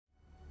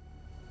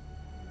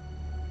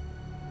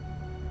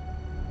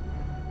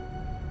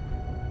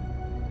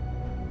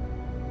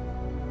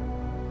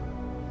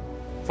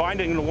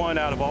Finding the one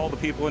out of all the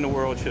people in the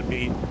world should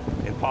be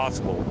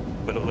impossible,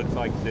 but it looks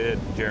like Sid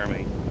and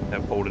Jeremy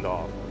have pulled it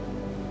off.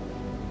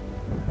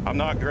 I'm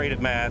not great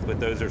at math, but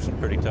those are some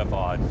pretty tough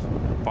odds,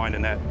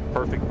 finding that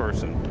perfect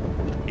person.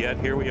 Yet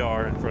here we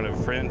are in front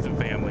of friends and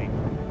family,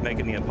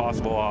 making the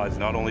impossible odds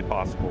not only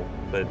possible,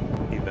 but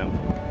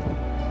eventful.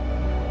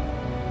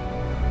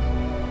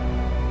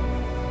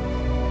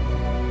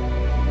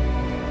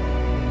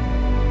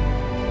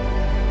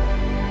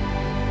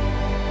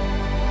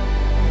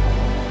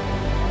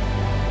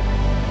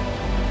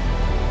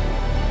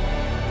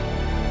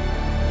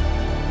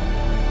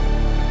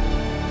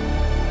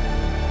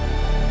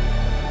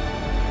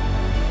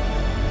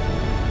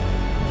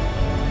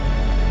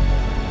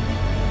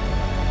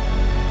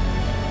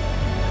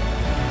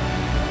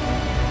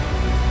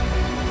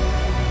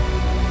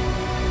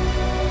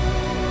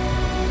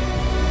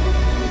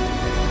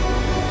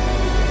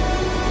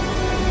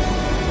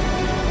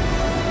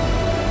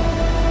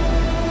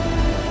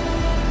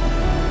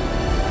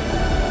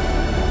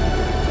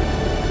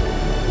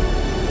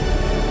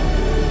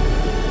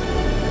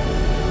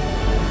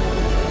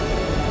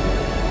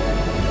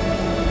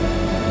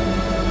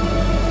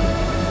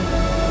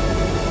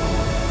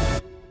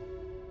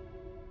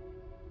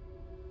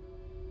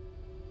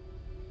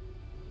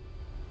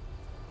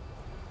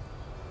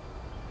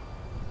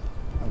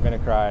 I'm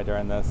gonna cry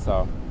during this,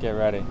 so get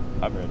ready.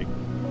 I'm ready.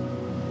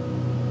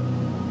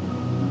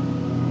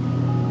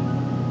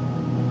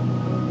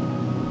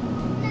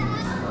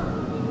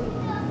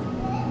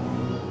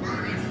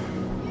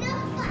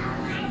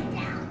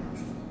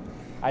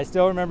 I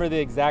still remember the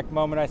exact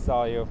moment I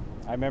saw you.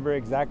 I remember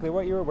exactly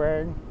what you were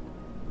wearing,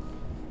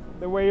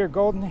 the way your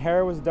golden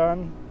hair was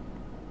done.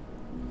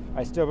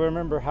 I still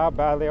remember how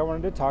badly I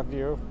wanted to talk to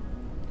you,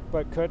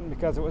 but couldn't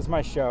because it was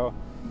my show.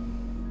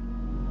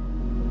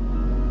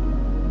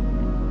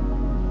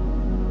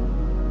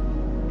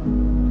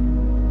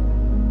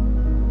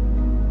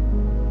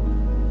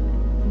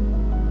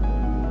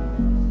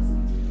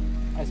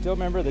 I still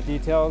remember the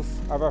details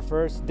of our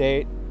first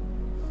date,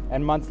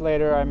 and months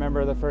later I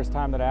remember the first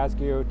time that I asked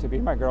you to be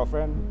my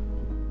girlfriend.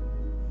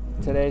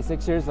 Today,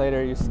 6 years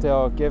later, you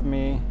still give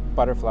me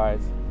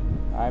butterflies.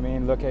 I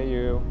mean, look at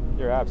you,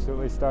 you're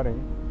absolutely stunning.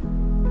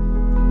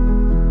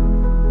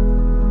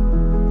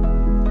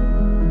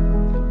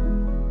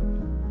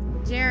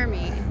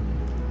 Jeremy,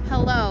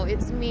 hello,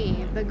 it's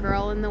me, the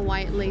girl in the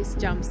white lace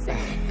jumpsuit.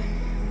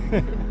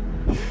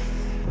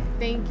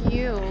 Thank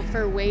you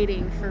for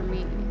waiting for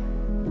me.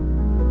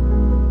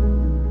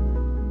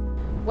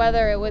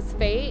 Whether it was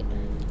fate,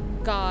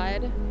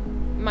 God,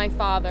 my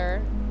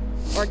father,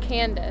 or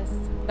Candace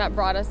that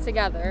brought us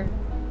together,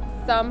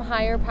 some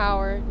higher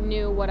power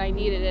knew what I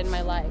needed in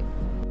my life.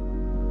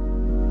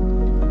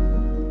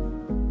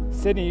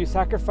 Sydney, you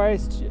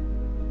sacrificed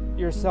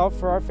yourself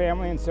for our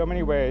family in so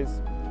many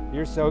ways.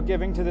 You're so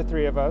giving to the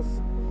three of us.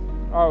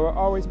 I will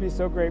always be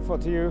so grateful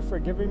to you for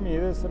giving me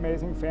this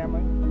amazing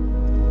family.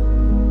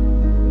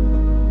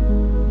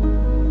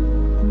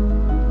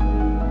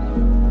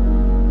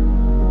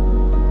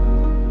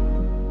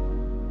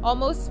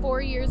 Almost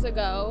 4 years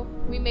ago,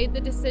 we made the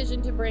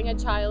decision to bring a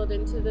child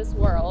into this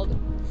world.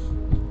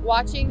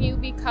 Watching you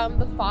become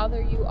the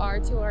father you are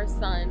to our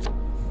son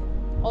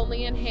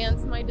only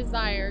enhanced my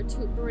desire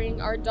to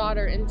bring our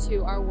daughter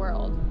into our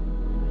world.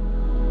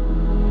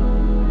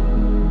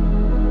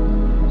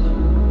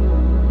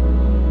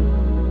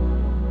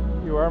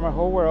 You are my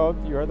whole world.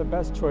 You are the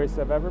best choice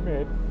I've ever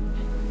made.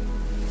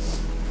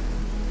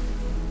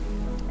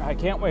 I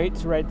can't wait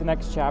to write the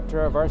next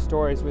chapter of our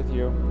stories with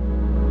you.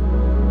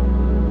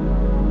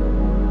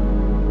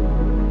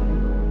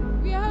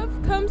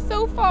 Come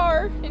so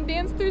far and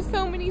danced through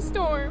so many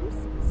storms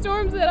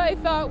that I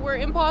thought were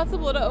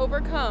impossible to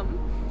overcome,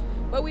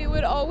 but we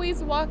would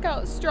always walk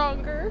out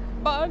stronger,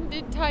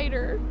 bonded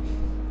tighter,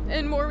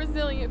 and more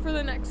resilient for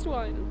the next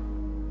one.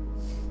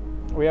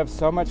 We have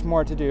so much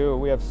more to do,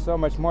 we have so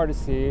much more to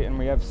see, and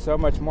we have so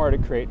much more to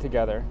create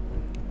together.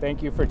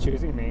 Thank you for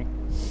choosing me.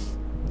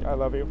 I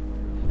love you.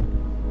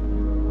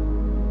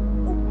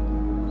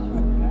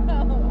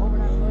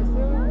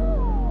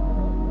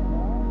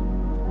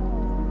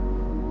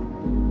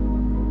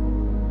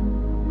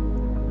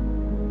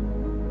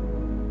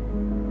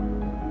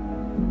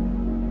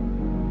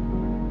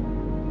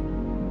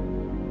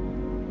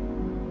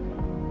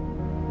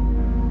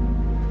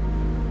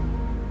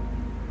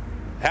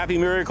 Happy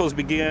miracles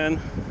begin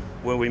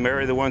when we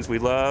marry the ones we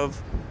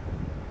love,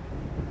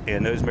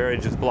 and those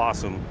marriages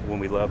blossom when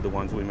we love the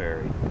ones we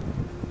marry.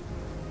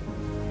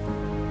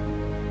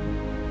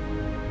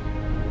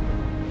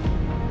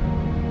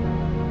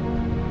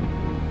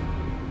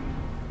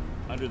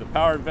 Under the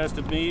power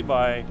invested in me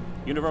by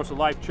Universal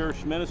Life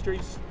Church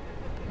Ministries,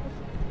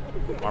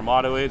 our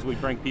motto is we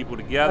bring people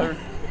together.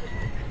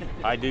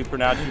 I do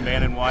pronounce you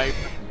man and wife.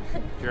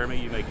 Jeremy,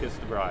 you may kiss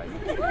the bride.